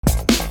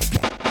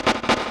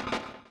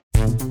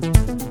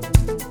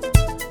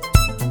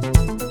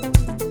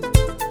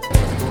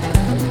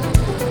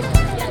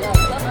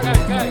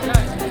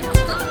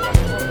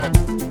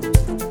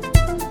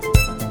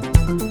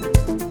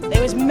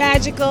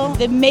magical.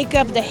 The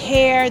makeup, the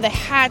hair, the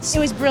hats, it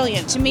was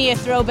brilliant. To me, a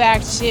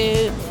throwback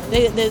to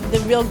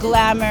the real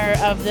glamour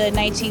of the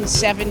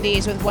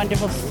 1970s with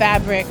wonderful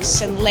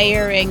fabrics and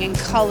layering and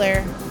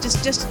color.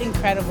 Just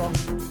incredible.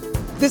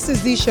 This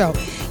is the show.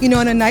 You know,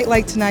 on a night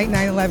like tonight,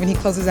 9/11, he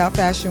closes out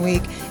Fashion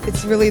Week.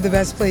 It's really the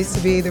best place to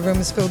be. The room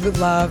is filled with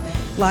love,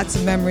 lots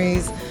of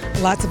memories,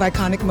 lots of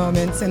iconic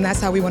moments, and that's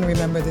how we want to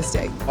remember this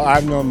day. Well,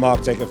 I've known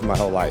Marc Jacobs my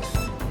whole life.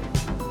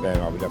 And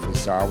I would definitely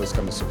say I always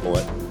come to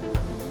support.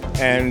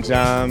 And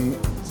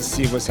to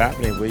see what's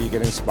happening, where you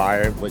get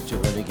inspired, what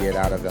you're going to get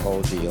out of the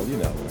whole deal, you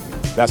know.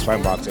 That's why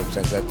Marc Jacobs,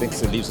 I think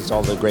it leaves us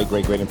all a great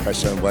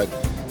impression on what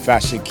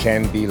fashion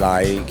can be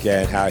like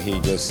and how he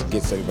just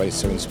gets everybody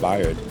so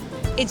inspired.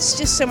 It's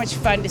just so much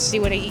fun to see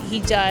what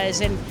he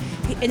does, and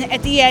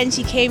at the end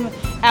he came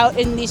out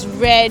in these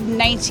red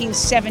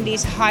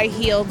 1970s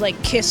high-heeled like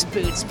Kiss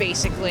boots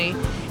basically,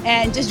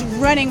 and just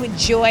running with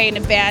joy and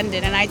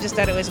abandon, and I just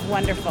thought it was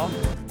wonderful.